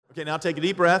Okay, now take a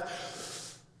deep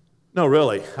breath. No,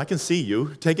 really, I can see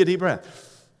you. Take a deep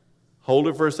breath. Hold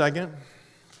it for a second.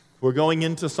 We're going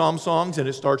into Psalm songs, and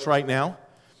it starts right now.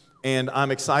 And I'm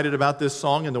excited about this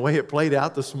song and the way it played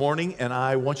out this morning, and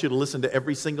I want you to listen to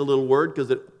every single little word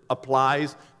because it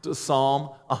applies to Psalm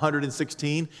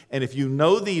 116. And if you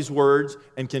know these words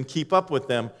and can keep up with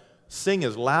them, sing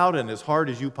as loud and as hard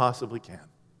as you possibly can.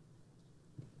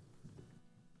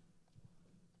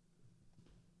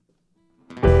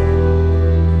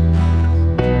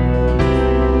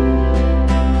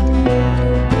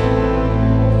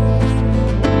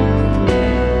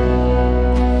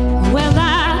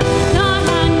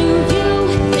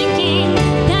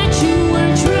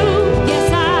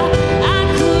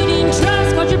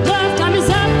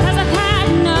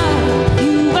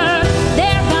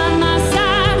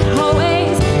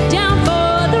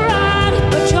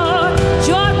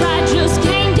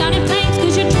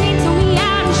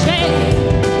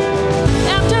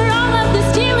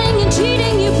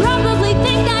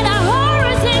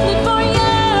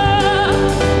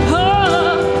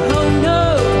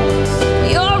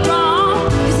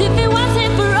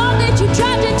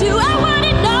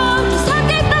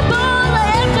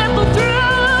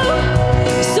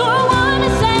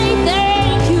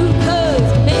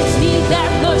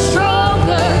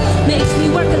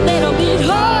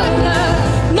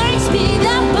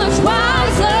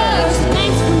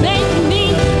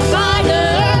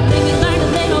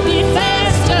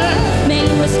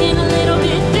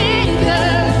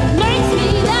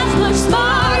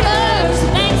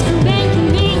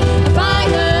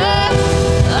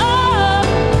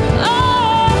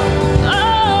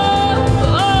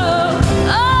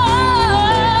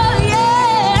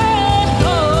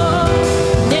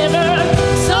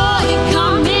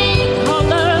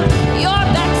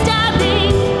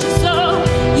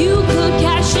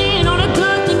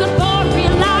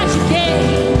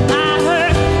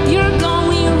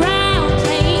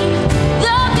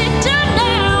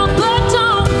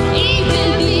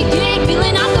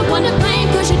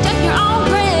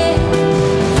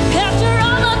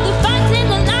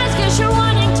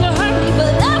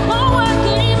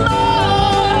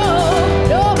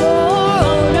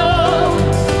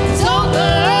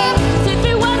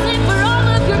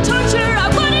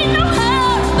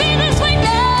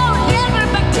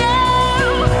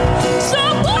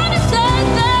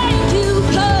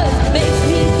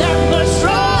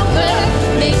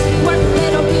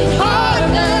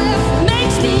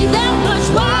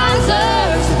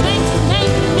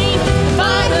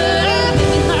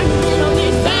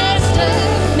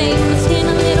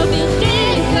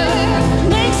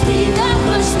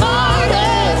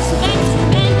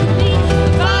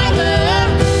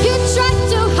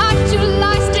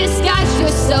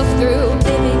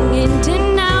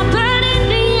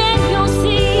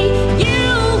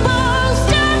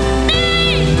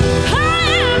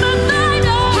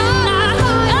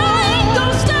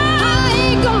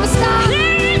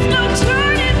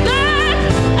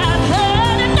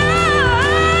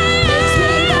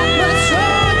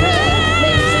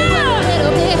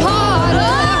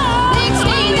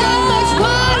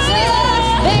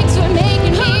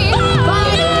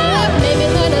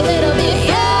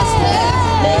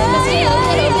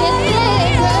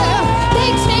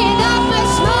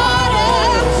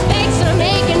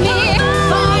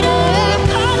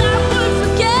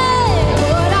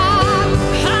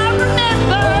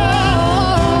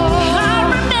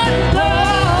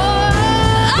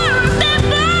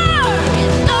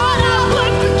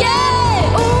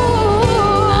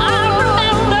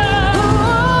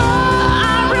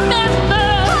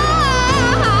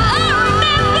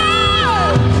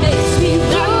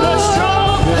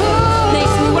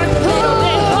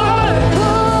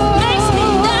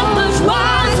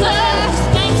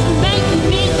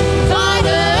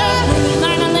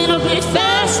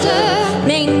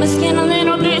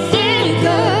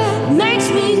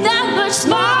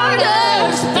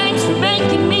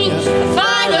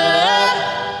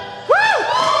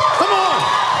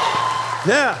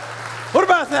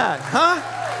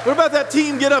 What about that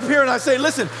team get up here and I say,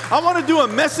 listen, I want to do a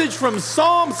message from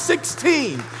Psalm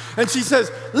 16. And she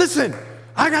says, listen,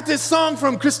 I got this song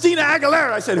from Christina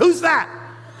Aguilera. I said, who's that?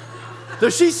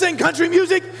 Does she sing country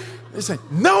music? They say,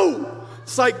 no.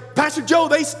 It's like, Pastor Joe,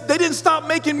 they didn't stop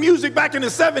making music back in the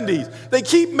 70s. They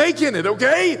keep making it,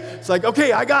 okay? It's like,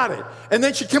 okay, I got it. And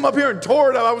then she came up here and tore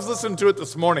it up. I was listening to it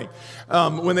this morning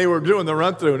when they were doing the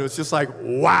run-through, and it was just like,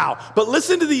 wow. But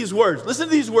listen to these words. Listen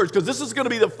to these words, because this is going to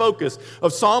be the focus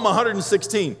of Psalm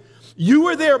 116. You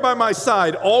were there by my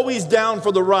side, always down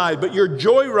for the ride, but your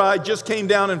joyride just came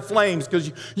down in flames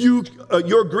because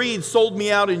your greed sold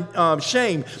me out in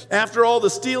shame. After all the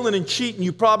stealing and cheating,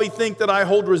 you probably think that I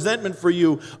hold resentment for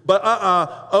you, but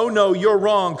oh no, you're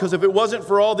wrong, because if it wasn't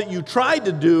for all that you tried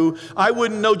to do, I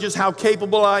wouldn't know just how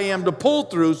capable I am to pull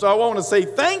through. So I want to say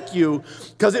thank you,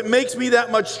 because it makes me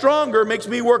that much stronger, makes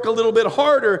me work a little bit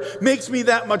harder, makes me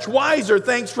that much wiser.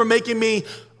 Thanks for making me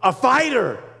a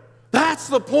fighter. That's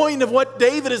the point of what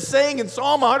David is saying in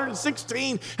Psalm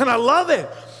 116, and I love it.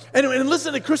 And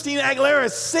listen to Christina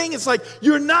Aguilera sing. It's like,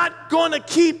 you're not going to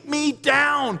keep me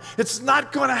down. It's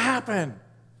not going to happen.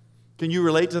 Can you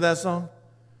relate to that song?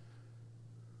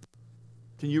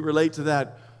 Can you relate to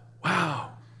that?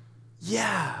 Wow,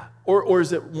 yeah. Or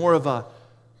is it more of a,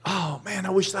 oh man,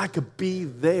 I wish I could be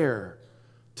there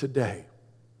today?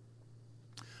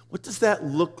 What does that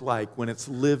look like when it's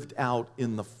lived out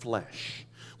in the flesh?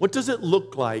 What does it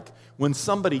look like when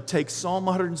somebody takes Psalm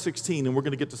 116, and we're going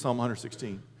to get to Psalm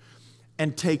 116,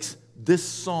 and takes this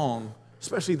song,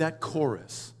 especially that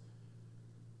chorus,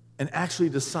 and actually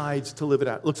decides to live it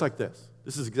out? It looks like this.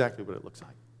 This is exactly what it looks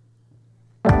like.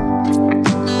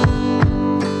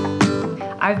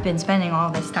 I've been spending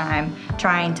all this time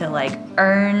trying to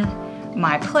earn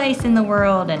my place in the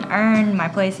world and earn my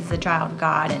place as a child of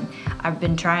God, and I've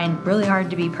been trying really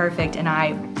hard to be perfect, and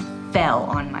I fell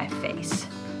on my face.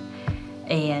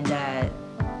 And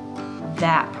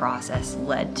that process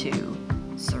led to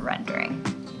surrendering.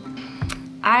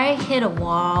 I hit a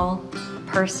wall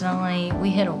personally. We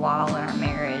hit a wall in our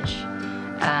marriage.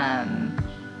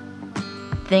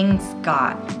 Things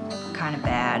got kind of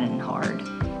bad and hard.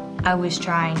 I was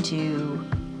trying to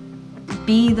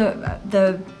be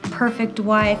the perfect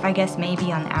wife, I guess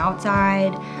maybe on the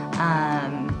outside,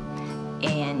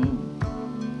 and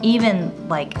even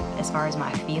as far as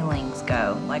my feelings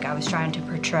go, I was trying to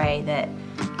portray that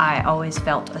I always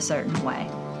felt a certain way,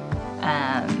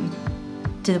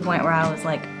 to the point where I was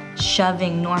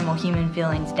shoving normal human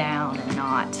feelings down and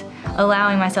not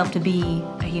allowing myself to be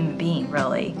a human being,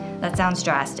 really. That sounds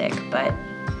drastic, but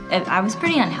I was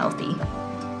pretty unhealthy,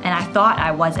 and I thought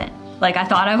I wasn't. I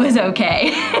thought I was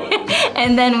okay.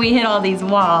 And then we hit all these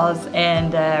walls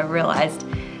and realized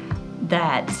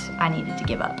that I needed to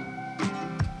give up.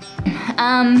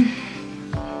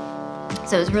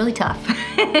 So it was really tough.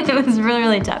 It was really,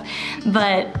 really tough.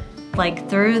 But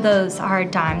through those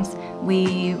hard times,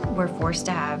 we were forced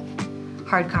to have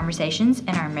hard conversations in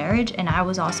our marriage, and I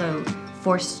was also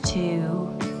forced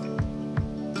to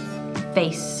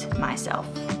face myself.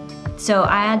 So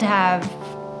I had to have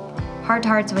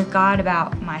heart-to-hearts with God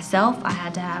about myself. I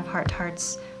had to have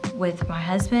heart-to-hearts with my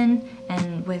husband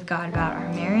and with God about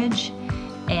our marriage.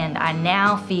 And I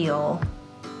now feel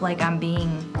like I'm being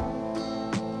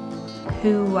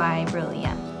who I really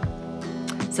am.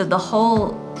 So the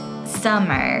whole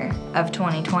summer of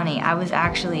 2020, I was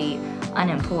actually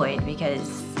unemployed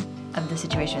because of the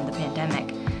situation of the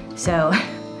pandemic. So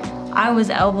I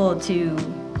was able to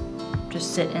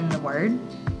just sit in the Word.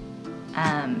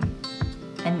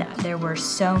 And there were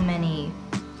so many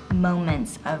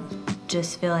moments of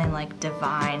just feeling like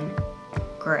divine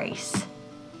grace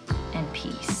and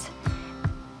peace.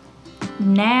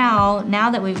 Now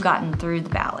that we've gotten through the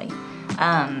valley,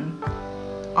 on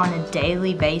a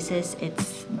daily basis,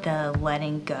 it's the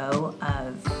letting go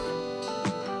of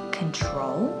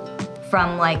control,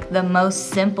 from the most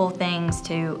simple things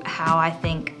to how I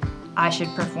think I should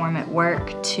perform at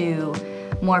work to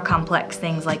more complex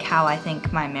things like how I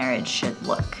think my marriage should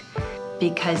look.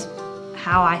 Because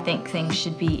how I think things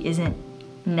should be isn't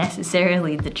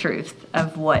necessarily the truth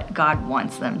of what God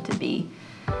wants them to be.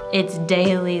 It's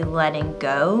daily letting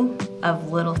go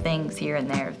of little things here and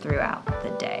there throughout the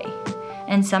day.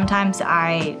 And sometimes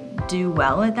I do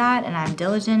well at that and I'm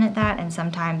diligent at that, and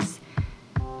sometimes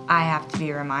I have to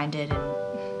be reminded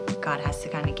and God has to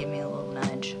kind of give me a little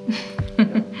nudge.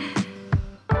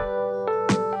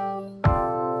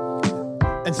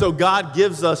 And so God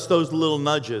gives us those little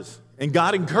nudges. And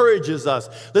God encourages us.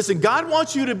 Listen, God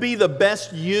wants you to be the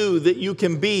best you that you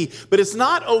can be, but it's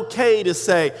not okay to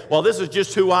say, well, this is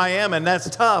just who I am, and that's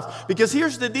tough. Because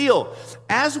here's the deal.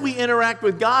 As we interact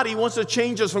with God, He wants to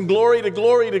change us from glory to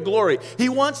glory to glory. He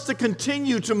wants to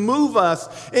continue to move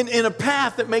us in a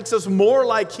path that makes us more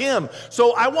like Him.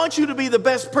 So I want you to be the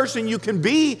best person you can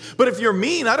be, but if you're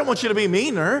mean, I don't want you to be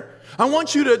meaner. I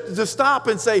want you to stop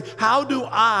and say, how do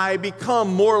I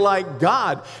become more like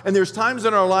God? And there's times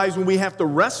in our lives when we have to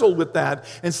wrestle with that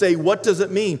and say, what does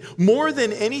it mean? More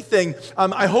than anything,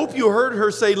 I hope you heard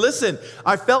her say, listen,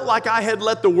 I felt like I had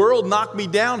let the world knock me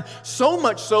down, so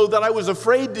much so that I was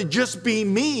afraid to just be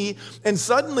me. And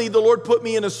suddenly the Lord put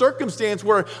me in a circumstance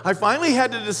where I finally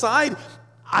had to decide,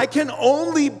 I can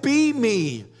only be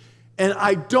me, and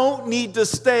I don't need to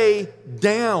stay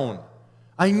down.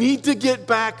 I need to get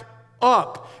back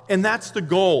up, and that's the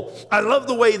goal. I love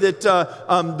the way that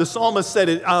the psalmist said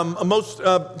it. Most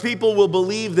people will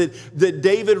believe that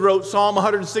David wrote Psalm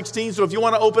 116, so if you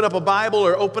want to open up a Bible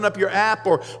or open up your app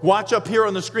or watch up here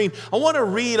on the screen, I want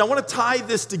to tie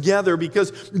this together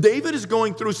because David is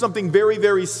going through something very,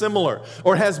 very similar,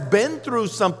 or has been through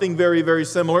something very, very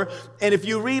similar. And if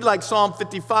you read like Psalm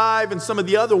 55 and some of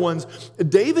the other ones,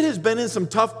 David has been in some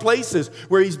tough places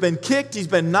where he's been kicked, he's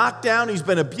been knocked down, he's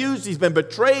been abused, he's been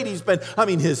betrayed,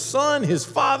 his son, his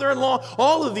father-in-law,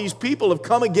 all of these people have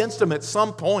come against him at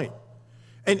some point.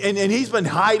 And he's been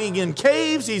hiding in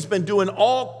caves, he's been doing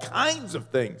all kinds of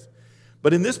things.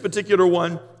 But in this particular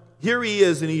one, here he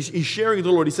is, and he's sharing with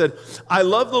the Lord. He said, I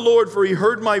love the Lord, for he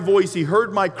heard my voice, he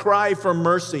heard my cry for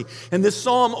mercy. And this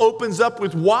psalm opens up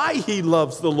with why he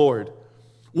loves the Lord.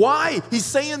 Why? He's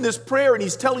saying this prayer and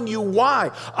he's telling you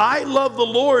why. I love the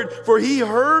Lord, for he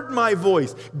heard my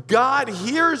voice. God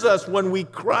hears us when we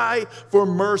cry for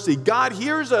mercy. God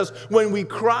hears us when we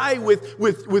cry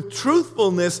with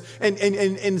truthfulness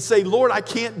and say, Lord, I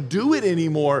can't do it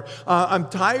anymore. I'm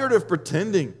tired of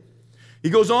pretending. He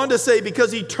goes on to say,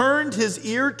 because he turned his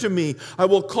ear to me, I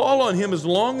will call on him as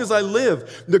long as I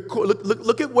live.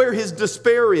 Look at where his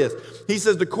despair is. He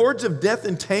says, the cords of death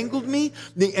entangled me.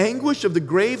 The anguish of the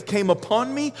grave came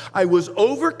upon me. I was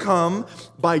overcome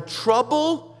by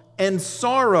trouble and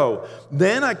sorrow.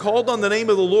 Then I called on the name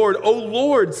of the Lord. O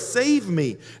Lord, save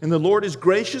me. And the Lord is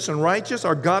gracious and righteous.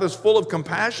 Our God is full of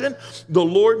compassion. The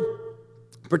Lord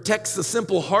protects the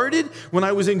simple-hearted. When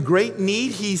I was in great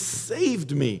need, he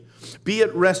saved me. Be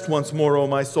at rest once more, O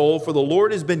my soul, for the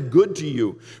Lord has been good to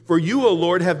you. For you, O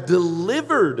Lord, have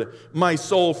delivered my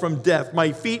soul from death,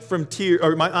 my feet from tears,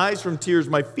 or my eyes from tears,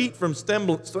 my feet from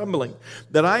stumbling,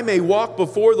 that I may walk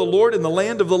before the Lord in the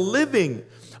land of the living.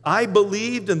 I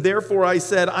believed, and therefore I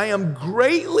said, I am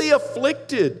greatly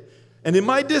afflicted. And in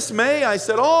my dismay, I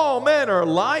said, all men are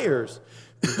liars.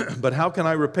 But how can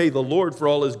I repay the Lord for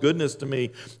all his goodness to me?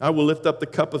 I will lift up the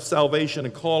cup of salvation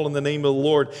and call on the name of the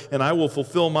Lord, and I will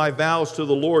fulfill my vows to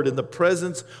the Lord in the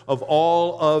presence of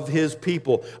all of his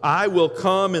people. I will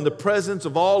come in the presence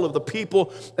of all of the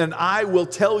people, and I will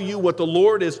tell you what the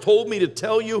Lord has told me to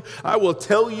tell you. I will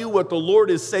tell you what the Lord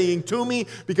is saying to me,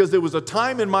 because there was a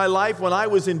time in my life when I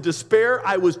was in despair,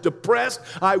 I was depressed,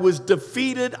 I was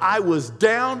defeated, I was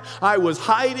down, I was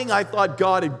hiding, I thought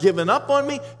God had given up on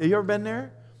me. Have you ever been there?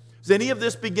 Does any of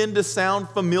this begin to sound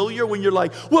familiar when you're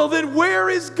like, well, then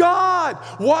where is God?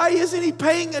 Why isn't he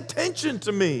paying attention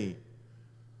to me?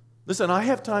 Listen, I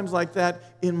have times like that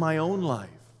in my own life.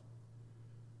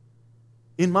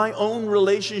 In my own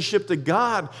relationship to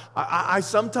God, I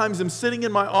sometimes am sitting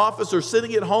in my office or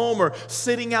sitting at home or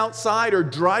sitting outside or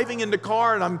driving in the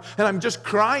car, and I'm just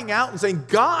crying out and saying,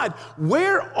 God,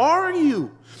 where are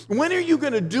you? When are you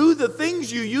going to do the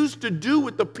things you used to do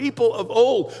with the people of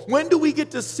old? When do we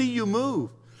get to see you move?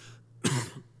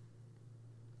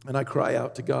 And I cry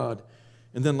out to God.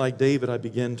 And then like David, I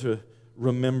begin to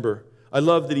remember. I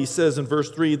love that he says in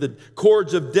verse 3, the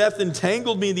cords of death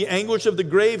entangled me, the anguish of the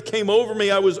grave came over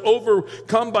me, I was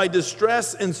overcome by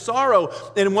distress and sorrow.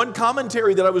 And in one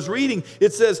commentary that I was reading,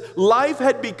 it says, life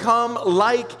had become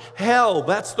like hell.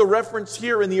 That's the reference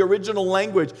here in the original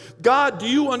language. God, do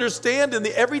you understand? In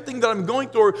everything that I'm going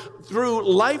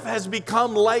through, life has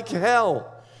become like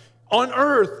hell. On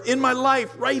earth, in my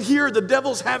life, right here, the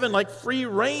devil's having like free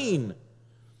reign.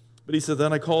 But he said,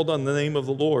 then I called on the name of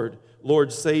the Lord.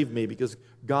 Lord, save me, because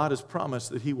God has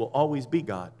promised that he will always be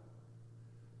God.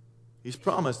 He's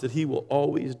promised that he will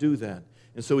always do that.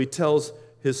 And so he tells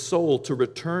his soul to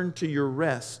return to your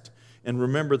rest and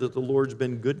remember that the Lord's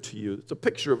been good to you. It's a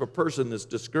picture of a person that's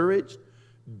discouraged,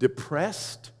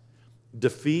 depressed,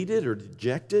 defeated, or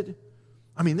dejected.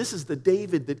 I mean, this is the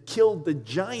David that killed the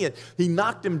giant. He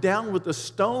knocked him down with a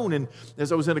stone. And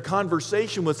as I was in a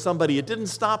conversation with somebody, it didn't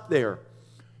stop there.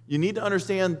 You need to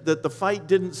understand that the fight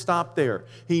didn't stop there.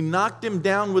 He knocked him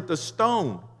down with a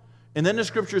stone. And then the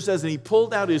scripture says, and he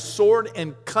pulled out his sword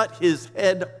and cut his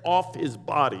head off his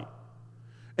body.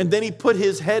 And then he put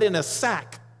his head in a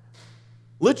sack,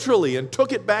 literally, and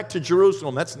took it back to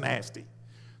Jerusalem. That's nasty.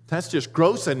 That's just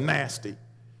gross and nasty.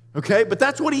 Okay? But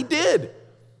that's what he did.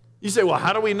 You say, well,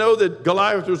 how do we know that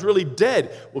Goliath was really dead?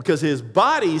 Well, because his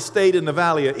body stayed in the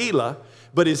valley of Elah,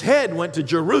 but his head went to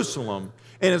Jerusalem.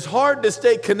 And it's hard to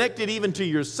stay connected even to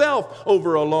yourself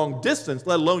over a long distance,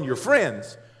 let alone your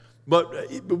friends.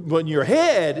 But when your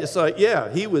head, it's like,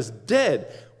 yeah, he was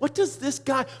dead. What does this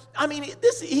guy,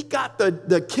 he got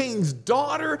the king's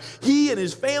daughter. He and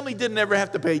his family didn't ever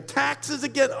have to pay taxes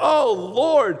again. Oh,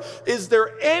 Lord, is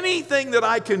there anything that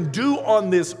I can do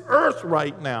on this earth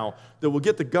right now that will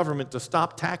get the government to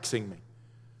stop taxing me?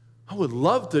 I would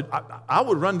love to, I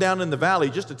would run down in the valley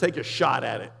just to take a shot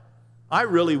at it. I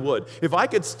really would. If I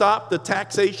could stop the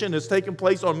taxation that's taking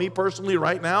place on me personally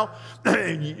right now,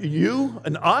 you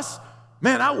and us,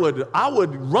 man, I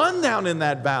would run down in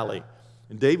that valley.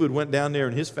 And David went down there,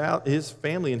 and his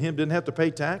family and him didn't have to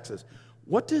pay taxes.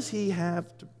 What does he have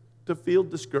to feel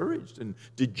discouraged and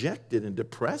dejected and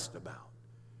depressed about?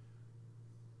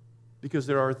 Because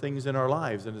there are things in our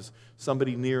lives, and as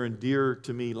somebody near and dear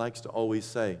to me likes to always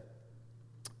say,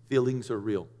 feelings are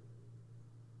real.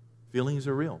 Feelings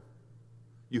are real.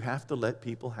 You have to let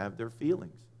people have their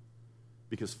feelings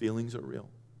because feelings are real,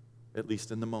 at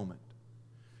least in the moment.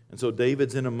 And so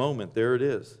David's in a moment. There it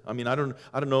is. I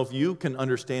don't know if you can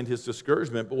understand his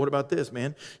discouragement, but what about this,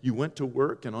 man? You went to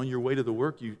work, and on your way to the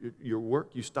work,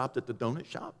 you stopped at the donut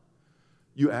shop.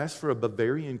 You asked for a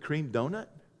Bavarian cream donut.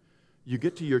 You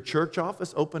get to your church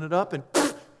office, open it up, and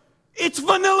it's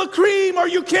vanilla cream. Are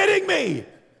you kidding me?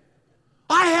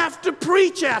 I have to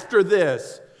preach after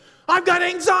this. I've got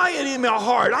anxiety in my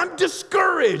heart. I'm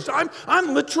discouraged.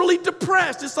 I'm literally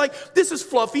depressed. It's like, this is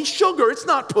fluffy sugar. It's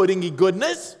not puddingy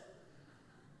goodness.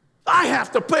 I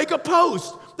have to make a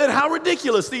post that how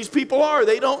ridiculous these people are.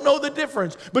 They don't know the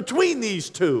difference between these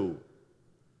two.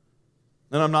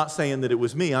 And I'm not saying that it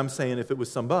was me. I'm saying if it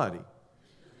was somebody.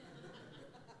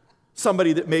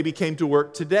 Somebody that maybe came to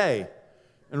work today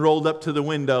and rolled up to the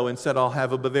window and said, I'll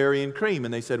have a Bavarian cream.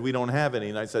 And they said, we don't have any.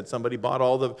 And I said, somebody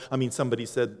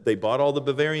said they bought all the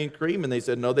Bavarian cream. And they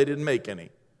said, no, they didn't make any.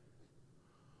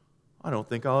 I don't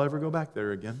think I'll ever go back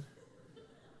there again.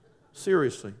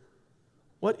 Seriously.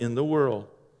 What in the world?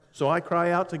 So I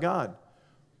cry out to God,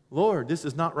 Lord, this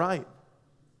is not right.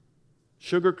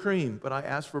 Sugar cream, but I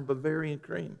asked for Bavarian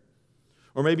cream.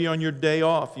 Or maybe on your day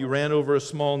off, you ran over a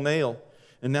small nail,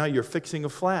 and now you're fixing a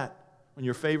flat on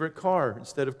your favorite car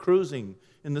instead of cruising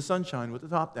in the sunshine with the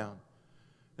top down.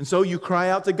 And so you cry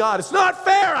out to God, it's not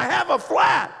fair, I have a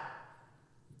flat.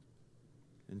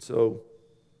 And so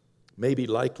maybe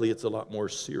likely it's a lot more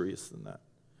serious than that.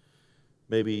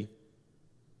 Maybe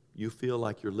you feel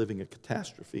like you're living a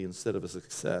catastrophe instead of a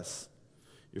success.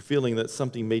 You're feeling that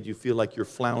something made you feel like you're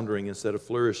floundering instead of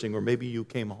flourishing, or maybe you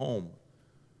came home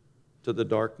to the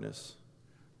darkness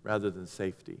rather than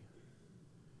safety.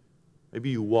 Maybe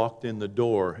you walked in the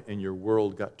door and your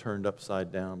world got turned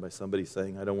upside down by somebody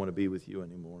saying, I don't want to be with you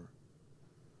anymore.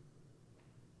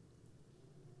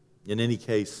 In any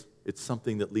case, it's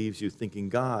something that leaves you thinking,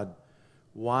 God,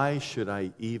 why should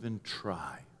I even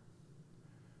try?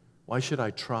 Why should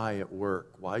I try at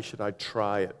work? Why should I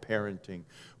try at parenting?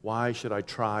 Why should I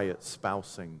try at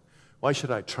spousing? Why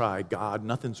should I try? God,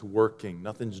 nothing's working.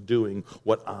 Nothing's doing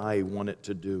what I want it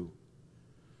to do.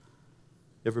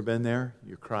 You ever been there?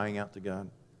 You're crying out to God.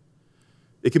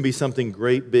 It can be something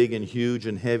great, big, and huge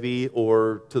and heavy,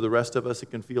 or to the rest of us, it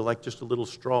can feel like just a little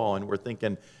straw, and we're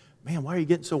thinking, man, why are you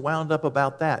getting so wound up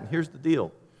about that? And here's the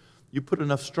deal. You put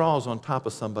enough straws on top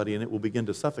of somebody, and it will begin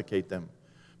to suffocate them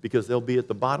because they'll be at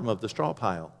the bottom of the straw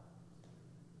pile.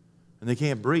 And they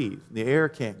can't breathe. The air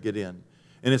can't get in.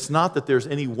 And it's not that there's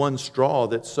any one straw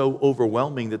that's so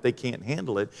overwhelming that they can't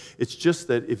handle it. It's just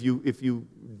that if you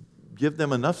give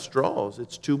them enough straws,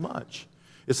 it's too much.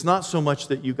 It's not so much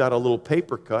that you got a little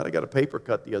paper cut. I got a paper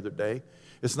cut the other day.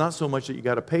 It's not so much that you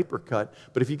got a paper cut,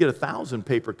 but if you get 1,000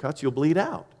 paper cuts, you'll bleed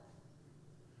out.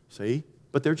 See?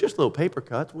 But they're just little paper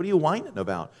cuts. What are you whining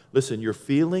about? Listen, your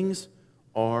feelings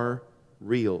are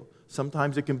real.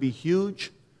 Sometimes it can be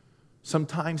huge.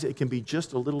 Sometimes it can be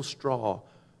just a little straw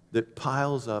that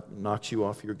piles up and knocks you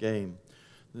off your game.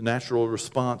 The natural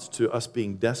response to us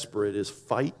being desperate is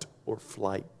fight or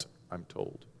flight, I'm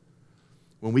told.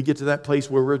 When we get to that place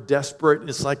where we're desperate and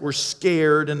it's like we're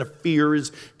scared and the fear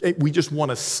is, we just want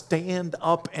to stand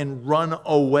up and run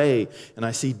away. And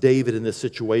I see David in this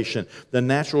situation. The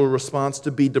natural response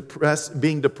to being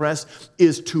depressed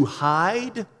is to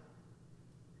hide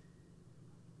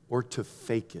or to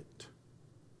fake it.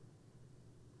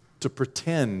 To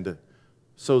pretend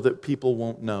so that people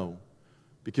won't know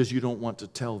because you don't want to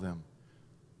tell them.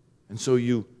 And so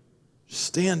you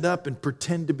stand up and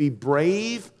pretend to be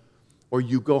brave, or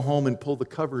you go home and pull the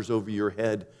covers over your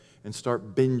head and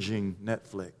start binging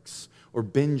Netflix or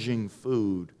binging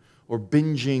food or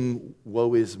binging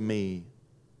woe is me.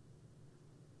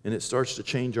 And it starts to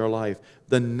change our life.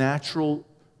 The natural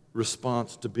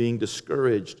response to being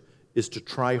discouraged is to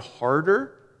try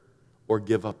harder or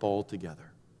give up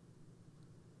altogether.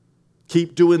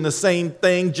 Keep doing the same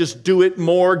thing, just do it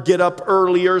more, get up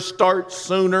earlier, start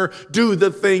sooner, do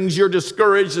the things you're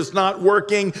discouraged, it's not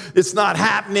working, it's not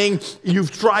happening,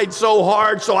 you've tried so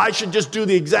hard, so I should just do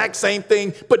the exact same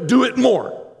thing, but do it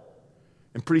more.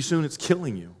 And pretty soon it's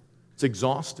killing you, it's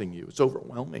exhausting you, it's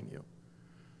overwhelming you.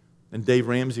 And Dave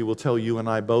Ramsey will tell you and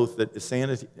I both that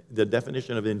insanity, the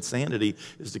definition of insanity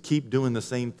is to keep doing the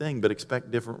same thing but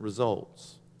expect different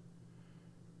results.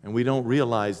 And we don't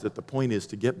realize that the point is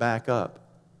to get back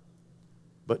up,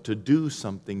 but to do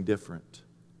something different.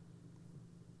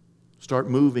 Start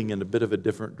moving in a bit of a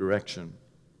different direction.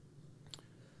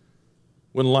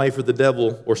 When life or the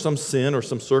devil or some sin or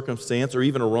some circumstance or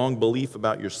even a wrong belief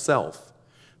about yourself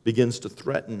begins to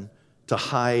threaten to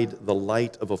hide the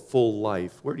light of a full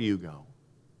life, where do you go?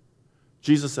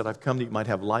 Jesus said, I've come that you might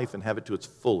have life and have it to its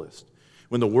fullest.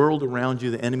 When the world around you,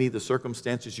 the enemy, the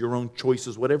circumstances, your own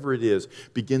choices, whatever it is,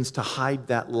 begins to hide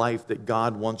that life that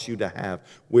God wants you to have,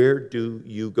 where do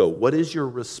you go? What is your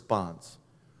response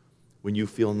when you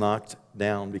feel knocked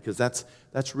down? Because that's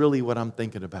really what I'm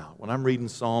thinking about. When I'm reading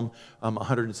Psalm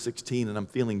 116 and I'm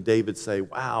feeling David say,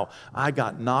 wow, I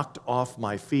got knocked off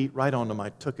my feet, right onto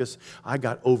my tuchus. I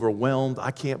got overwhelmed.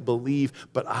 I can't believe,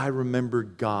 but I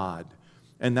remembered God.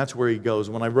 And that's where he goes.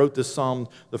 When I wrote this psalm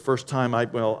the first time,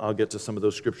 I'll get to some of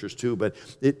those scriptures too, but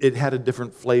it had a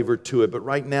different flavor to it. But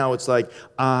right now it's like,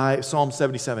 Psalm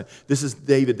 77, this is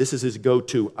David, this is his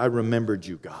go-to. I remembered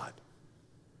you, God.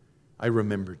 I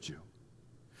remembered you.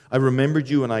 I remembered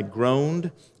you and I groaned.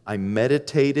 I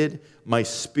meditated. My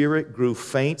spirit grew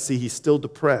faint. See, he's still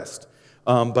depressed.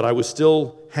 But I was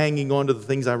still hanging on to the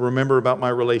things I remember about my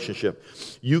relationship.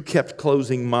 You kept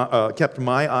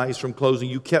my eyes from closing.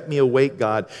 You kept me awake,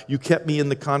 God. You kept me in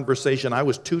the conversation. I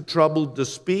was too troubled to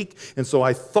speak, and so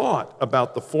I thought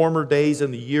about the former days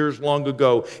and the years long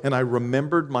ago, and I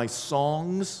remembered my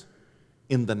songs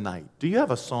in the night. Do you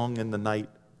have a song in the night?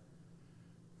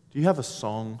 Do you have a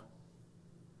song?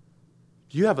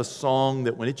 Do you have a song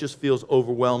that when it just feels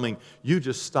overwhelming, you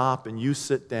just stop and you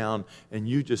sit down and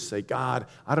you just say, God,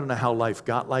 I don't know how life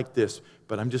got like this,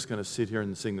 but I'm just going to sit here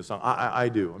and sing the song. I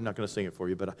do. I'm not going to sing it for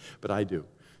you, but I do.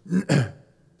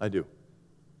 I do.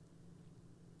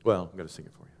 Well, I'm going to sing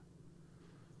it for you.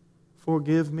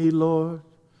 Forgive me, Lord.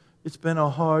 It's been a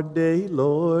hard day,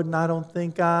 Lord, and I don't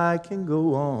think I can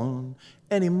go on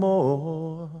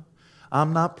anymore.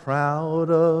 I'm not proud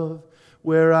of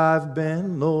where I've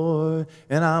been, Lord,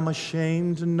 and I'm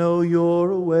ashamed to know you're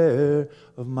aware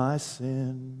of my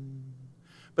sin.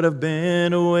 But I've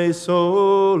been away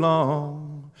so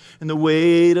long, and the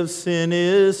weight of sin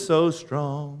is so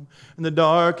strong, and the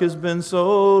dark has been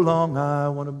so long, I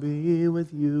want to be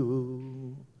with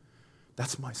you.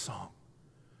 That's my song.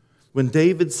 When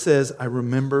David says, I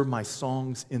remember my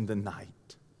songs in the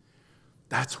night,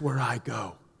 that's where I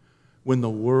go when the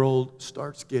world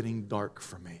starts getting dark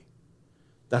for me.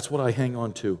 That's what I hang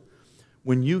on to.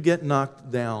 When you get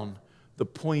knocked down, the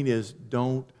point is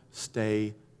don't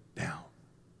stay down.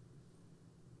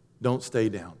 Don't stay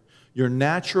down. Your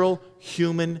natural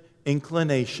human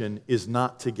inclination is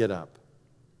not to get up.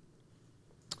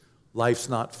 Life's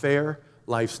not fair.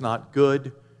 Life's not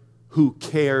good. Who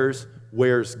cares?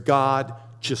 Where's God?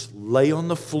 Just lay on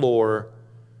the floor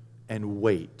and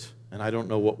wait. And I don't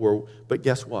know but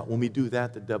guess what? When we do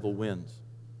that, the devil wins.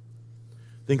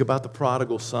 Think about the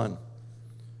prodigal son.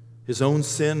 His own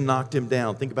sin knocked him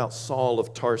down. Think about Saul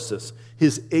of Tarsus.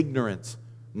 His ignorance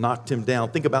knocked him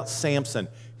down. Think about Samson.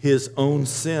 His own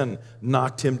sin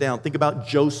knocked him down. Think about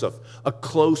Joseph, a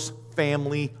close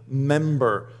family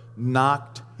member,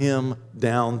 knocked him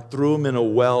down, threw him in a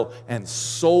well, and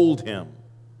sold him.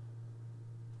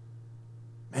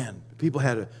 Man, people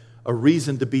had a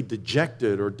reason to be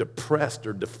dejected or depressed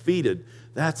or defeated.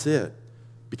 That's it.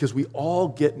 Because we all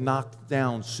get knocked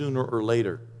down sooner or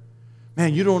later.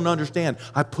 Man, you don't understand.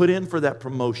 I put in for that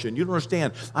promotion. You don't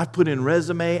understand. I put in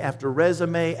resume after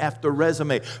resume after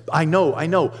resume. I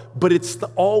know. But it's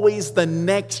always the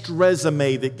next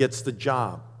resume that gets the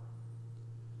job.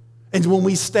 And when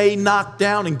we stay knocked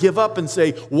down and give up and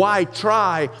say, why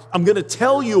try? I'm going to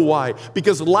tell you why.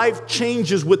 Because life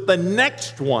changes with the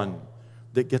next one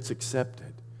that gets accepted.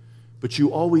 But you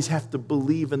always have to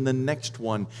believe in the next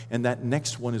one, and that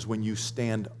next one is when you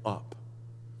stand up.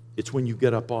 It's when you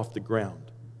get up off the ground.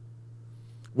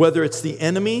 Whether it's the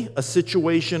enemy, a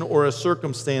situation, or a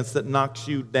circumstance that knocks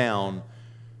you down,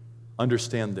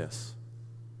 understand this.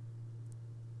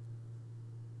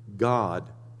 God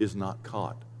is not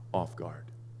caught off guard.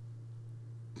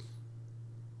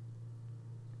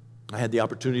 I had the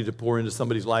opportunity to pour into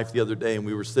somebody's life the other day, and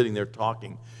we were sitting there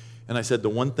talking. And I said, the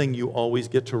one thing you always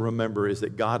get to remember is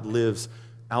that God lives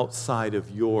outside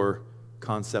of your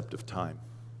concept of time.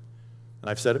 And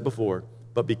I've said it before,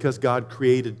 but because God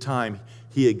created time,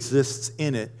 he exists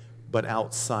in it, but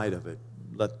outside of it.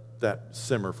 Let that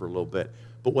simmer for a little bit.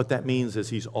 But what that means is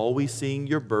he's always seeing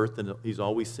your birth and he's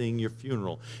always seeing your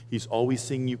funeral. He's always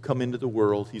seeing you come into the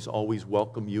world. He's always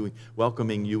welcoming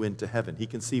you into heaven. He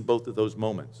can see both of those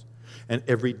moments and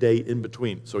every day in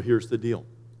between. So here's the deal.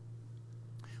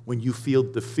 When you feel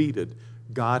defeated,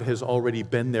 God has already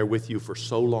been there with you for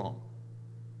so long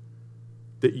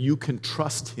that you can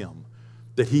trust him,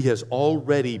 that he has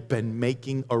already been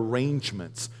making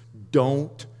arrangements.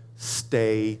 Don't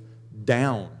stay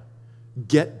down.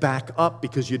 Get back up,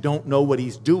 because you don't know what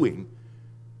he's doing,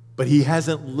 but he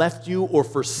hasn't left you or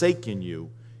forsaken you.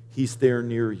 He's there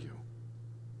near you.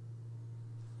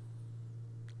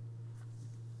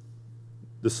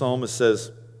 The psalmist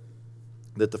says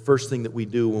that the first thing that we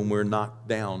do when we're knocked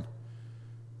down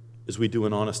is we do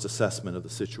an honest assessment of the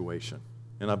situation.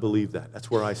 And I believe that.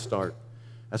 That's where I start.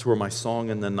 That's where my song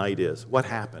in the night is. What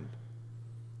happened?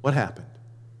 What happened?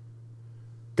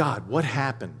 God, what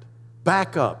happened?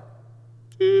 Back up.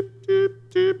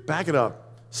 Back it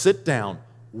up. Sit down.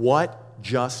 What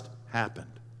just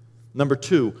happened? Number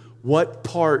two, what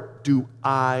part do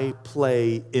I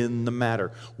play in the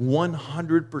matter?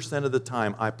 100% of the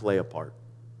time, I play a part.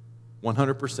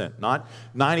 100%. Not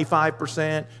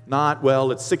 95%, not,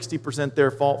 well, it's 60%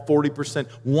 their fault, 40%.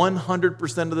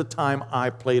 100% of the time, I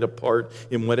played a part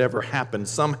in whatever happened,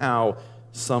 somehow,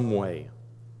 some way.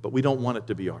 But we don't want it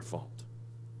to be our fault.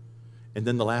 And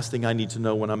then the last thing I need to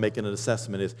know when I'm making an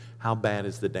assessment is, how bad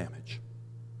is the damage?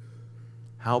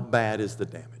 How bad is the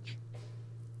damage?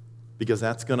 Because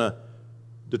that's going to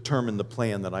determine the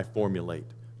plan that I formulate.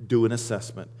 Do an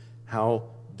assessment. How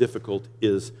difficult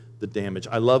is the damage?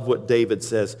 I love what David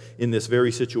says in this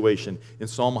very situation. In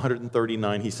Psalm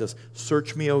 139, he says,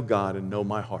 "Search me, O God, and know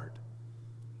my heart.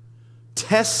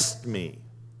 Test me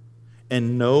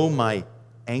and know my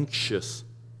anxious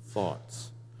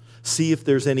thoughts. See if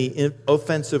there's any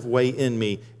offensive way in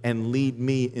me, and lead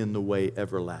me in the way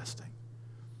everlasting."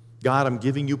 God, I'm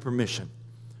giving you permission.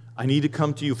 I need to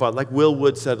come to you, Father. Like Will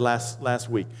Wood said last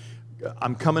week,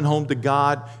 I'm coming home to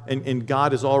God, and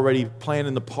God is already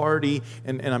planning the party,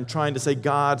 and I'm trying to say,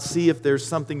 God, see if there's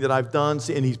something that I've done.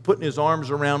 And he's putting his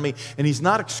arms around me, and he's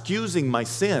not excusing my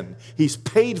sin. He's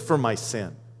paid for my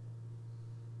sin.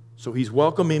 So he's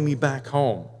welcoming me back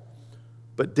home.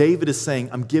 But David is saying,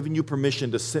 I'm giving you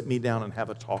permission to sit me down and have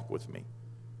a talk with me.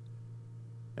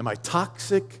 Am I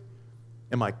toxic?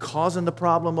 Am I causing the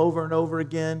problem over and over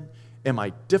again? Am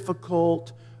I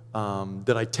difficult?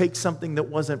 Did I take something that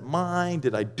wasn't mine?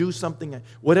 Did I do something?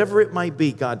 Whatever it might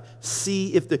be, God,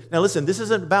 see if the... Now listen, this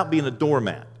isn't about being a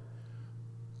doormat.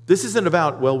 This isn't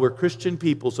about, well, we're Christian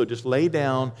people, so just lay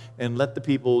down and let the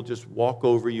people just walk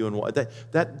over you. And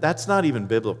that's not even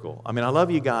biblical. I mean, I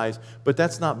love you guys, but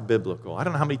that's not biblical. I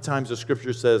don't know how many times the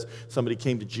scripture says somebody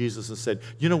came to Jesus and said,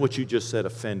 you know what you just said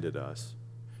offended us.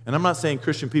 And I'm not saying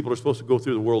Christian people are supposed to go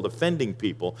through the world offending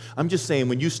people. I'm just saying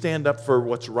when you stand up for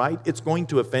what's right, it's going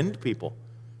to offend people.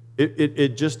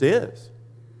 It just is,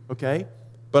 okay?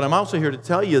 But I'm also here to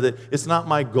tell you that it's not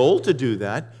my goal to do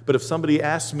that. But if somebody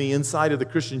asks me inside of the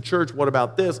Christian church, what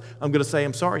about this? I'm going to say,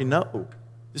 I'm sorry, no.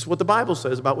 This is what the Bible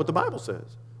says about what the Bible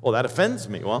says. Well, that offends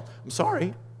me. Well, I'm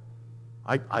sorry.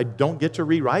 I don't get to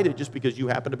rewrite it just because you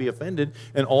happen to be offended.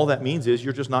 And all that means is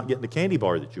you're just not getting the candy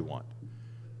bar that you want.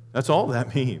 That's all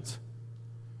that means.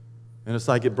 And it's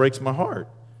like it breaks my heart.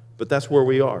 But that's where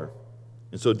we are.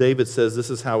 And so David says this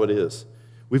is how it is.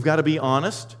 We've got to be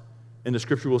honest. And the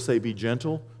scripture will say, be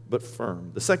gentle but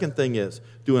firm. The second thing is,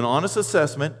 do an honest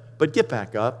assessment, but get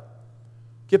back up.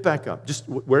 Get back up. Just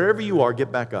wherever you are,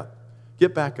 get back up.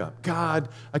 Get back up. God,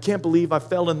 I can't believe I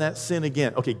fell in that sin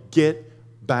again. Okay,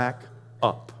 get back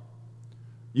up.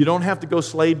 You don't have to go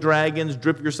slay dragons,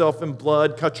 drip yourself in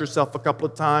blood, cut yourself a couple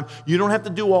of times. You don't have to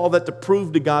do all that to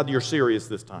prove to God you're serious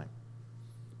this time.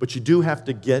 But you do have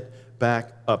to get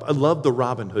back up. I love the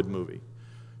Robin Hood movie.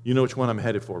 You know which one I'm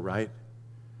headed for, right?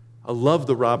 I love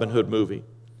the Robin Hood movie,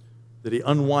 that he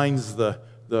unwinds the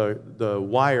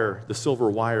wire, the silver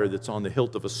wire that's on the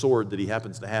hilt of a sword that he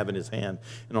happens to have in his hand.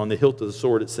 And on the hilt of the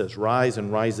sword it says, rise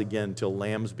and rise again till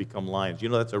lambs become lions. You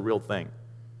know that's a real thing.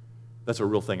 That's a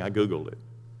real thing. I Googled it.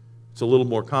 It's a little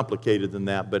more complicated than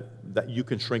that, but that you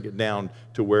can shrink it down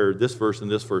to where this verse and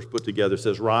this verse put together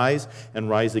says, rise and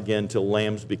rise again till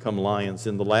lambs become lions.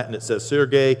 In the Latin it says,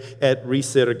 Surge et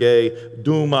resurge,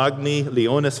 dum agni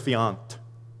leones fiant.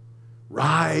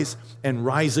 Rise and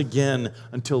rise again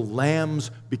until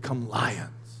lambs become lions.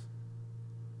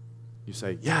 You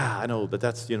say, yeah, I know, but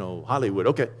that's, Hollywood.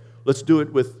 Okay, let's do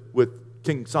it with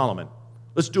King Solomon.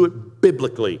 Let's do it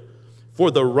biblically.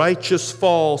 For the righteous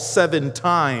fall 7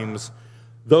 times.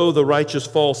 Though the righteous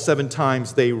fall 7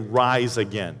 times, they rise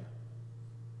again.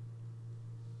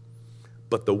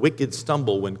 But the wicked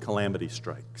stumble when calamity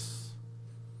strikes.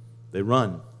 They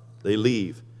run, they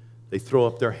leave, they throw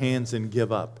up their hands and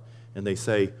give up, and they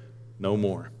say, no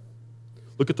more.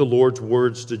 Look at the Lord's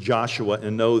words to Joshua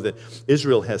and know that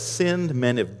Israel has sinned,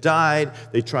 men have died.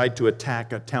 They tried to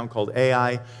attack a town called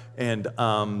Ai, and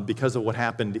because of what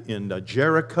happened in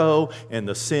Jericho and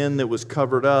the sin that was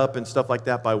covered up and stuff like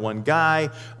that by one guy,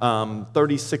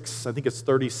 36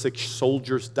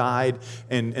 soldiers died,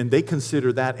 and they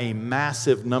consider that a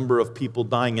massive number of people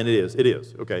dying, and it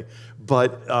is, okay?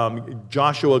 But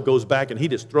Joshua goes back and he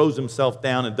just throws himself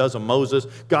down and does a Moses.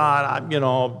 God,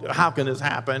 how can this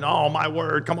happen? Oh, my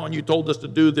word, come on, you told us to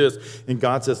do this. And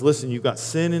God says, listen, you've got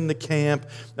sin in the camp,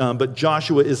 but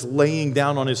Joshua is laying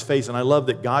down on his face, and I love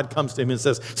that God comes to him and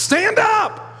says, stand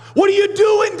up! What are you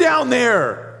doing down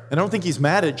there? And I don't think he's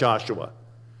mad at Joshua.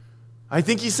 I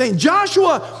think he's saying,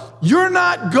 Joshua, you're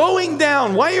not going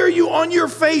down. Why are you on your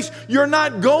face? You're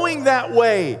not going that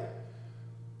way.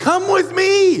 Come with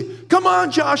me. Come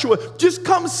on, Joshua. Just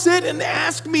come sit and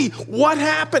ask me what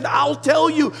happened. I'll tell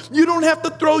you. You don't have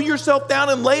to throw yourself down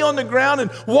and lay on the ground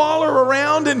and waller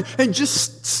around and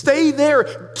just stay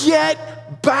there.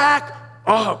 Get back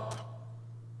up.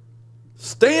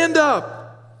 Stand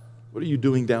up. What are you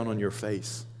doing down on your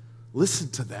face? Listen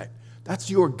to that.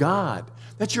 That's your God.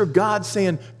 That's your God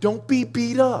saying, don't be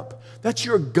beat up. That's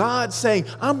your God saying,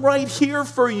 I'm right here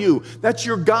for you. That's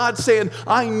your God saying,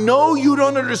 I know you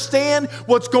don't understand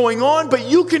what's going on, but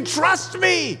you can trust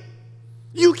me.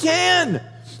 You can.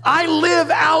 I live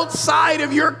outside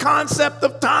of your concept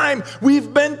of time.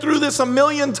 We've been through this a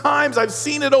million times. I've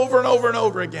seen it over and over and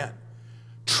over again.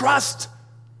 Trust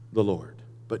the Lord,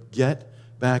 but get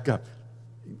back up.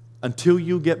 Until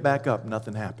you get back up,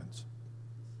 nothing happens.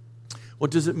 What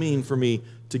does it mean for me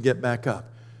to get back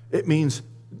up? It means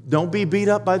don't be beat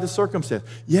up by the circumstance.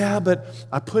 Yeah, but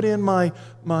I put in my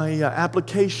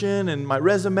application and my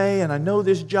resume, and I know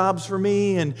this job's for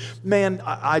me. And man,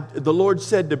 the Lord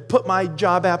said to put my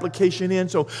job application in,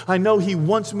 so I know He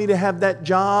wants me to have that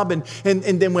job. And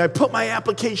then when I put my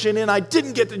application in, I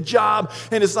didn't get the job.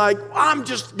 And it's like, I'm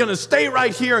just going to stay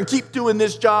right here and keep doing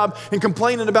this job and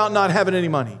complaining about not having any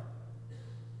money.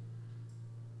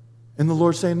 And the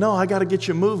Lord's saying, no, I got to get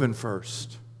you moving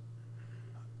first.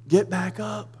 Get back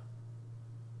up.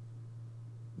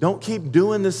 Don't keep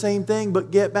doing the same thing,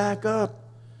 but get back up.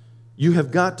 You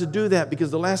have got to do that, because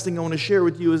the last thing I want to share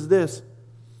with you is this.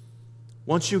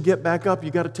 Once you get back up, you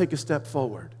got to take a step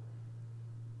forward.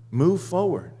 Move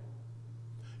forward.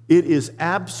 It is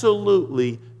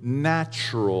absolutely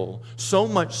natural, so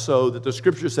much so that the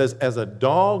scripture says, as a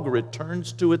dog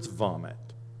returns to its vomit.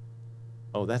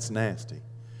 Oh, that's nasty.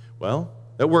 Well,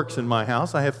 that works in my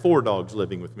house. I have 4 dogs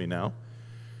living with me now.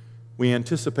 We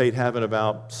anticipate having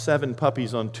about 7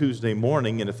 puppies on Tuesday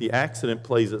morning, and if the accident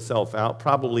plays itself out,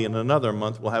 probably in another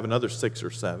month we'll have another 6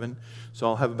 or 7. So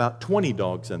I'll have about 20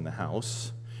 dogs in the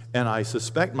house, and I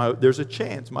suspect there's a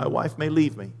chance my wife may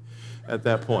leave me at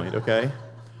that point, okay?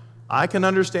 I can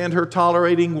understand her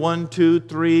tolerating 1, 2,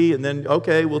 3, and then,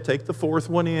 okay, we'll take the 4th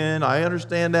one in. I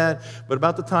understand that, but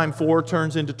about the time 4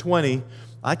 turns into 20,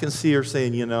 I can see her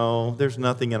saying, there's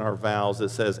nothing in our vows that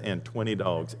says, and 20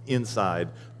 dogs inside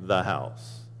the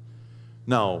house.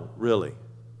 No, really.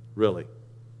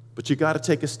 But you got to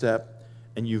take a step,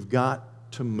 and you've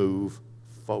got to move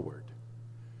forward.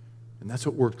 And that's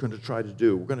what we're going to try to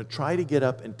do. We're going to try to get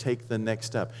up and take the next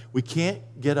step. We can't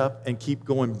get up and keep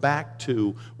going back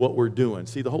to what we're doing.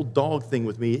 See, the whole dog thing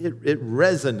with me, it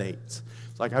resonates.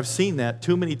 It's like I've seen that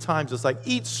too many times. It's like,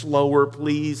 eat slower,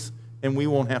 please, and we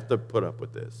won't have to put up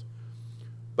with this.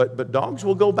 But dogs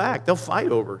will go back. They'll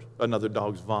fight over another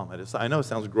dog's vomit. I know it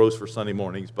sounds gross for Sunday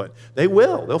mornings, but they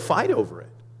will. They'll fight over it.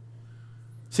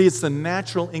 See, it's the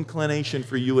natural inclination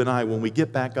for you and I when we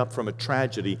get back up from a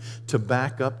tragedy to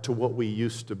back up to what we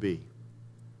used to be.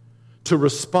 To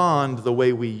respond the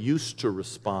way we used to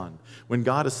respond. When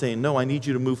God is saying, no, I need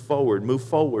you to move forward, move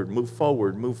forward, move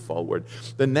forward, move forward.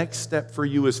 The next step for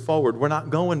you is forward. We're not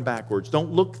going backwards.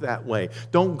 Don't look that way.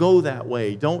 Don't go that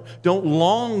way. Don't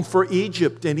long for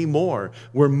Egypt anymore.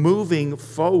 We're moving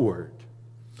forward.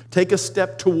 Take a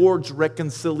step towards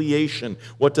reconciliation.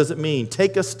 What does it mean?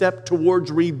 Take a step towards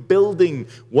rebuilding.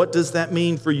 What does that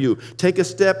mean for you? Take a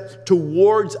step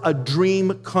towards a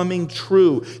dream coming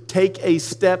true. Take a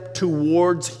step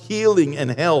towards healing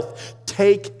and health.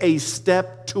 Take a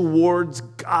step towards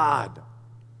God.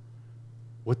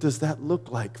 What does that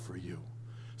look like for you?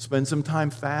 Spend some time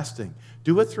fasting.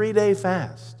 Do a 3-day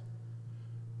fast.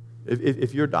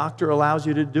 If your doctor allows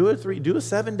you to do it, do a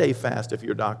 7-day fast if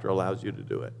your doctor allows you to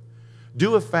do it.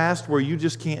 Do a fast where you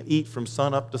just can't eat from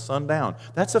sun up to sundown.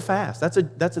 That's a fast. That's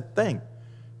a thing.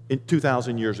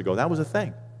 2,000 years ago, that was a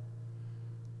thing.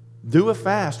 Do a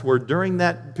fast where during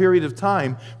that period of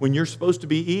time when you're supposed to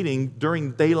be eating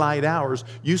during daylight hours,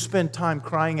 you spend time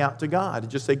crying out to God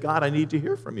and just say, God, I need to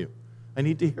hear from you. I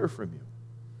need to hear from you.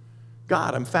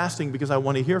 God, I'm fasting because I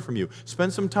want to hear from you.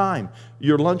 Spend some time,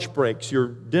 your lunch breaks, your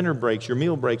dinner breaks, your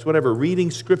meal breaks, whatever, reading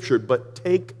Scripture, but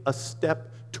take a step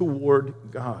toward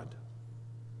God.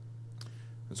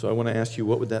 And so I want to ask you,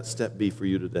 what would that step be for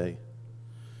you today?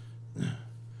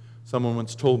 Someone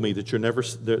once told me that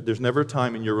there's never a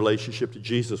time in your relationship to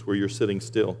Jesus where you're sitting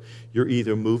still. You're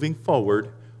either moving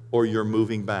forward or you're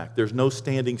moving back. There's no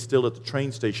standing still at the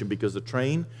train station because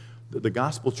the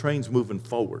gospel train's moving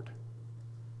forward.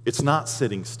 It's not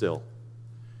sitting still.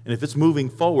 And if it's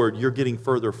moving forward, you're getting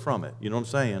further from it. You know what I'm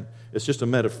saying? It's just a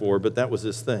metaphor, but that was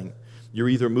his thing. You're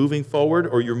either moving forward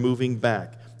or you're moving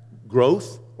back.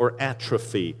 Growth or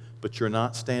atrophy, but you're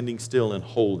not standing still and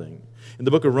holding. In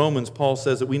the book of Romans, Paul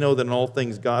says that we know that in all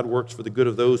things God works for the good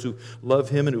of those who love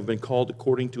him and who've been called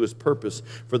according to his purpose.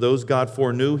 For those God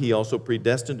foreknew, he also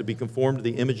predestined to be conformed to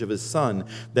the image of his Son,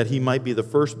 that he might be the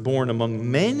firstborn among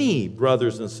many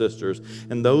brothers and sisters.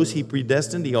 And those he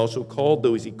predestined, he also called.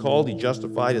 Those he called, he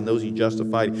justified. And those he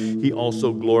justified, he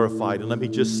also glorified. And let me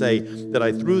just say that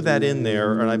I threw that in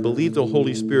there, and I believe the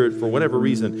Holy Spirit, for whatever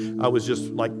reason, I was just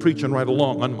like preaching right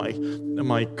along on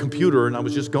my computer, and I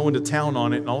was just going to town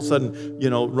on it, and all of a sudden,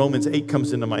 Romans 8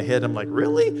 comes into my head. I'm like,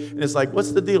 really? And it's like,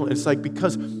 what's the deal? And it's like,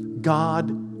 because God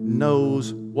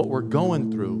knows what we're going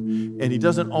through, and he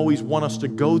doesn't always want us to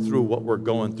go through what we're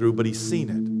going through, but he's seen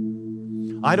it.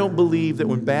 I don't believe that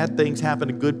when bad things happen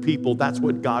to good people, that's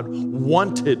what God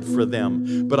wanted for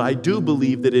them. But I do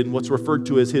believe that in what's referred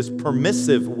to as his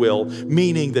permissive will,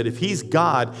 meaning that if he's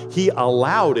God, he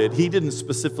allowed it. He didn't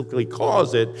specifically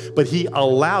cause it, but he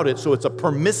allowed it, so it's a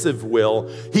permissive will.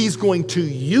 He's going to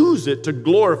use it to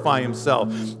glorify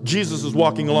himself. Jesus is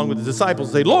walking along with the disciples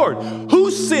and say, Lord,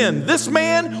 who sinned, this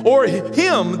man or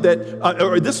him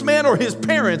or this man or his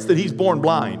parents that he's born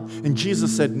blind? And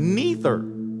Jesus said, neither.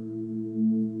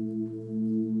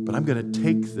 But I'm going to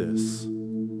take this.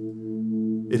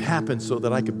 It happened so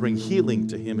that I could bring healing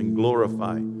to him and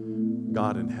glorify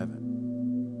God in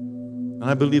heaven. And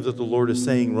I believe that the Lord is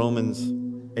saying, Romans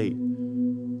 8,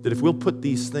 that if we'll put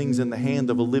these things in the hand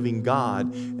of a living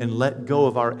God and let go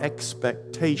of our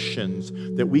expectations,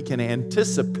 that we can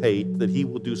anticipate that he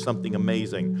will do something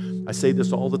amazing. I say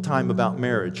this all the time about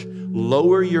marriage.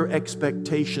 Lower your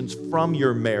expectations from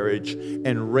your marriage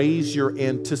and raise your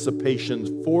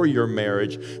anticipations for your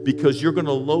marriage, because you're going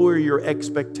to lower your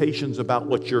expectations about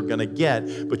what you're going to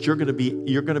get, but you're going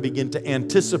to begin to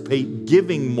anticipate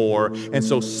giving more, and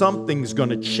so something's going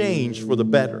to change for the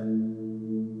better.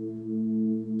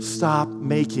 Stop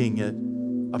making it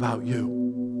about you.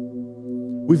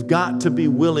 We've got to be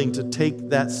willing to take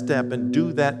that step and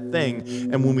do that thing.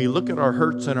 And when we look at our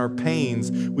hurts and our pains,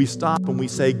 we stop and we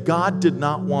say, God did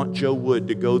not want Joe Wood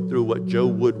to go through what Joe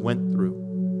Wood went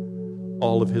through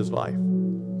all of his life,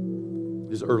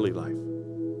 his early life.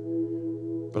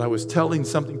 But I was telling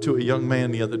something to a young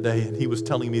man the other day, and he was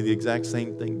telling me the exact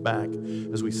same thing back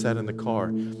as we sat in the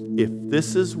car. If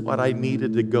this is what I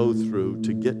needed to go through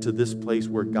to get to this place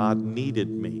where God needed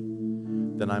me,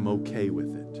 then I'm okay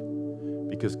with it,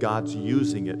 because God's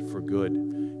using it for good,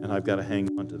 and I've got to hang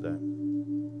on to that.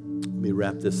 Let me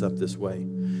wrap this up this way.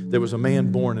 There was a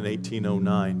man born in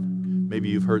 1809. Maybe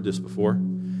you've heard this before.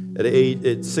 At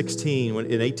 1816,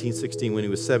 when he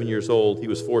was 7 years old, he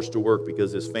was forced to work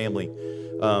because his family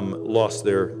lost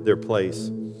their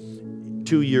place.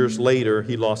 2 years later,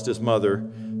 he lost his mother.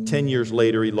 10 years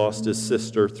later, he lost his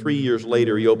sister. 3 years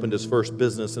later, he opened his first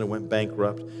business and it went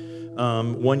bankrupt.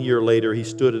 1 year later, he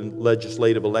stood in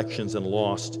legislative elections and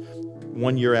lost.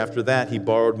 1 year after that, he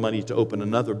borrowed money to open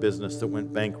another business that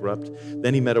went bankrupt.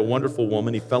 Then he met a wonderful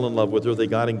woman. He fell in love with her. They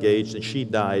got engaged, and she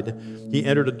died. He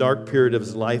entered a dark period of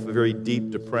his life, a very deep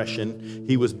depression.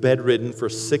 He was bedridden for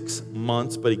 6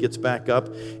 months, but he gets back up.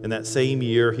 And that same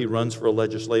year, he runs for a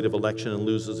legislative election and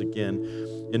loses again.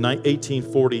 In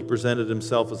 1840, he presented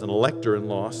himself as an elector and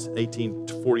lost.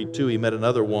 1842, he met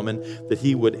another woman that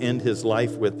he would end his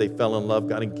life with. They fell in love,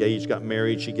 got engaged, got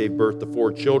married. She gave birth to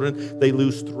 4 children. They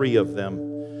lose 3 of them.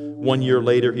 1 year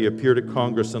later, he appeared at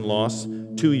Congress and lost.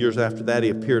 2 years after that, he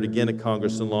appeared again at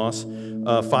Congress and lost.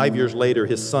 5 years later,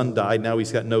 his son died. Now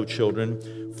he's got no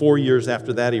children. 4 years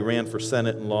after that, he ran for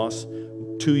Senate and lost.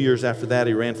 2 years after that,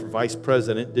 he ran for vice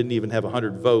president, didn't even have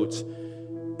 100 votes.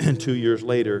 And 2 years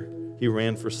later, he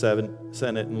ran for Senate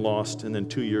and lost. And then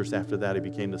 2 years after that, he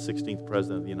became the 16th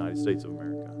president of the United States of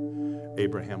America,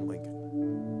 Abraham Lincoln.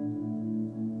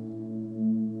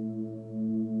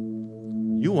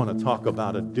 You want to talk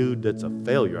about a dude that's a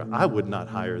failure. I would not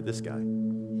hire this guy.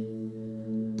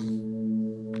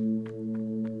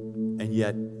 And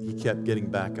yet, he kept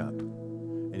getting back up.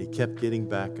 And he kept getting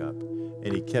back up.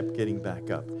 And he kept getting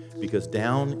back up. Because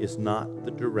down is not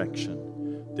the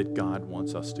direction that God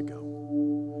wants us to go.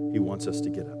 He wants us to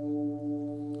get up.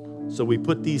 So we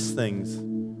put these things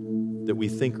that we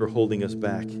think are holding us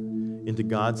back into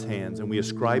God's hands, and we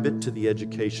ascribe it to the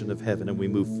education of heaven, and we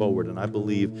move forward. And I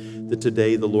believe that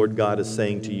today the Lord God is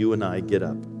saying to you and I, get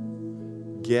up.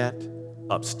 Get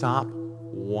up. Stop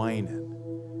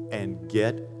whining and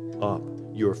get up.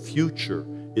 Your future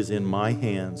is in my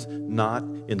hands, not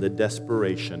in the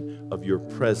desperation of your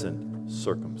present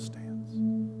circumstance.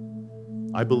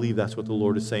 I believe that's what the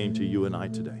Lord is saying to you and I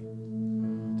today.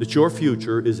 That your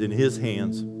future is in His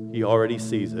hands. He already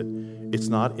sees it. It's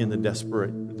not in the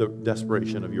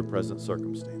desperation of your present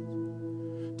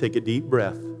circumstance. Take a deep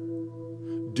breath.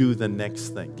 Do the next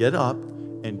thing. Get up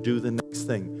and do the next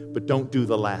thing. But don't do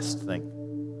the last thing.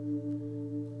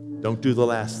 Don't do the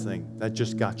last thing. That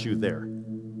just got you there.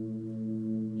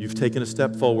 You've taken a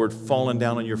step forward, fallen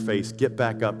down on your face. Get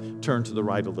back up. Turn to the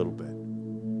right a little bit.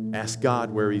 Ask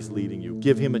God where He's leading you.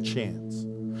 Give Him a chance.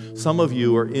 Some of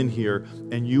you are in here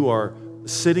and you are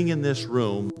sitting in this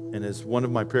room, and as one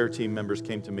of my prayer team members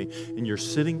came to me, and you're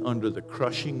sitting under the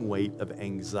crushing weight of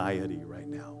anxiety right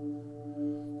now.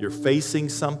 You're facing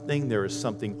something. There is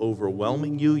something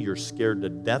overwhelming you. You're scared to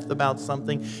death about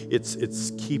something.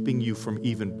 It's keeping you from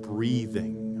even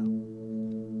breathing.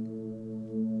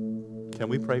 Can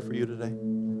we pray for you today?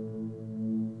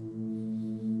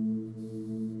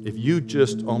 If you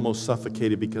just almost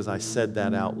suffocated because I said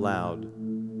that out loud,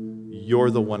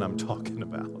 you're the one I'm talking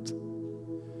about.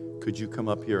 Could you come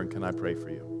up here and can I pray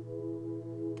for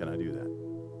you? Can I do that?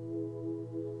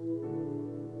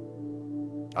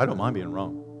 I don't mind being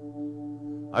wrong.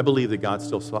 I believe that God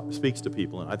still speaks to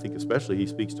people, and I think especially He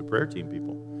speaks to prayer team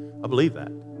people. I believe that.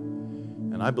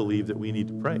 And I believe that we need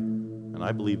to pray. And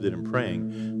I believe that in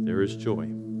praying, there is joy.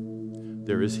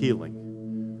 There is healing.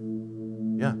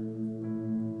 Yeah.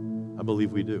 I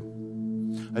believe we do.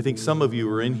 I think some of you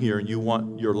are in here and you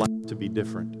want your life to be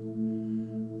different.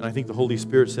 And I think the Holy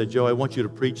Spirit said, Joe, I want you to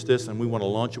preach this, and we want to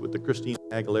launch it with the Christina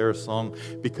Aguilera song,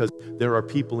 because there are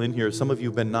people in here, some of you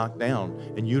have been knocked down,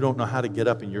 and you don't know how to get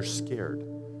up, and you're scared.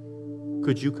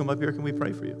 Could you come up here? Can we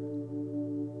pray for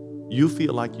you? You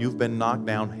feel like you've been knocked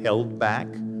down, held back,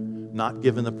 not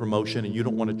given the promotion, and you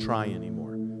don't want to try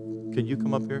anymore. Can you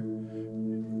come up here?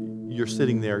 You're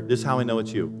sitting there. This is how I know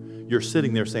it's you. You're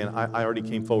sitting there saying, I already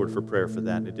came forward for prayer for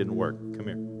that, and it didn't work. Come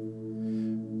here.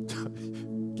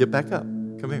 Get back up.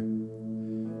 Come here.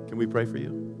 Can we pray for you?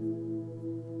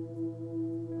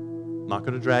 I'm not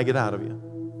going to drag it out of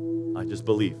you. I just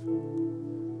believe.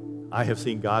 I have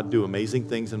seen God do amazing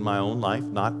things in my own life,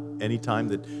 not any time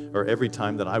that, or every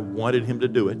time that I wanted Him to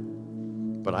do it,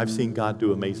 but I've seen God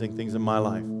do amazing things in my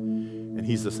life, and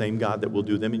He's the same God that will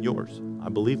do them in yours. I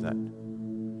believe that.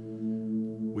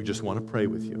 We just want to pray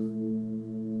with you.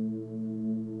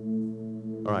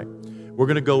 All right. We're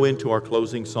going to go into our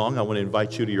closing song. I want to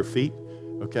invite you to your feet.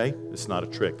 Okay? It's not a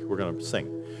trick. We're going to sing.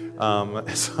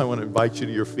 So I want to invite you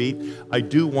to your feet. I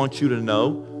do want you to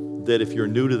know that if you're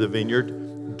new to the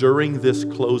Vineyard, during this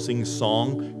closing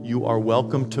song, you are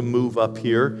welcome to move up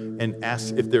here and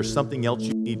ask if there's something else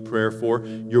you need prayer for.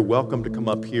 You're welcome to come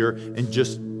up here and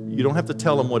you don't have to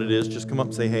tell them what it is. Just come up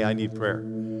and say, hey, I need prayer.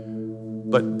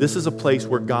 But this is a place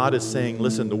where God is saying,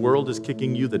 listen, the world is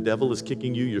kicking you, the devil is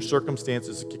kicking you, your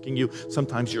circumstances are kicking you,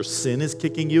 sometimes your sin is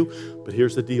kicking you. But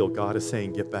here's the deal. God is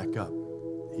saying, get back up.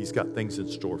 He's got things in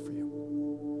store for you.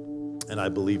 And I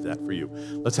believe that for you.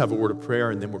 Let's have a word of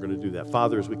prayer, and then we're going to do that.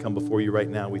 Father, as we come before you right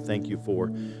now, we thank you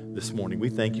for this morning. We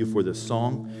thank you for this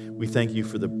song. We thank you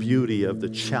for the beauty of the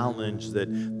challenge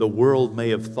that the world may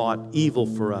have thought evil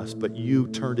for us, but you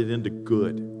turned it into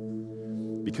good.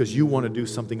 because you want to do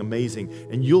something amazing,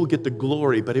 and you'll get the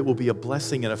glory, but it will be a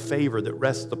blessing and a favor that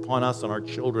rests upon us and our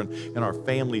children and our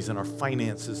families and our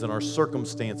finances and our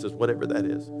circumstances, whatever that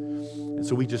is. And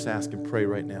so we just ask and pray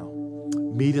right now.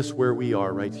 Meet us where we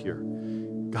are right here.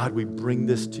 God, we bring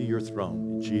this to your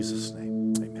throne in Jesus'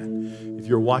 name. Amen. If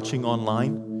you're watching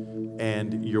online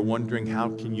and you're wondering how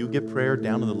can you get prayer,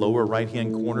 down in the lower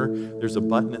right-hand corner, there's a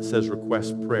button that says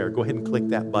Request Prayer. Go ahead and click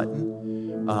that button.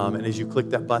 And as you click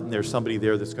that button, there's somebody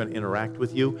there that's going to interact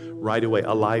with you right away,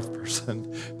 a live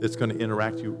person that's going to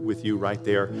interact with you right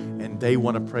there. And they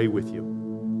want to pray with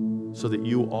you so that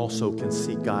you also can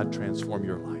see God transform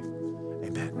your life.